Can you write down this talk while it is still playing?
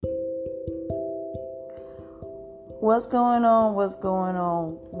What's going on? What's going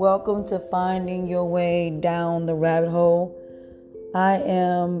on? Welcome to Finding Your Way Down the Rabbit Hole. I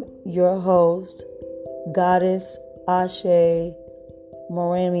am your host, Goddess Ashe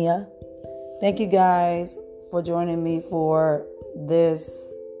Moramia. Thank you guys for joining me for this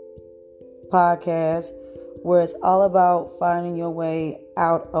podcast where it's all about finding your way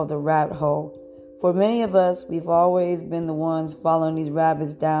out of the rabbit hole. For many of us, we've always been the ones following these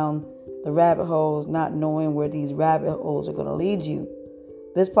rabbits down the rabbit holes, not knowing where these rabbit holes are going to lead you.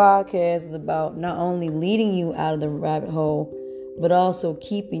 This podcast is about not only leading you out of the rabbit hole, but also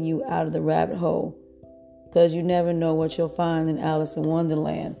keeping you out of the rabbit hole, because you never know what you'll find in Alice in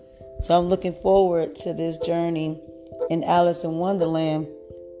Wonderland. So I'm looking forward to this journey in Alice in Wonderland,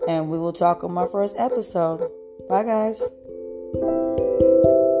 and we will talk on my first episode. Bye, guys.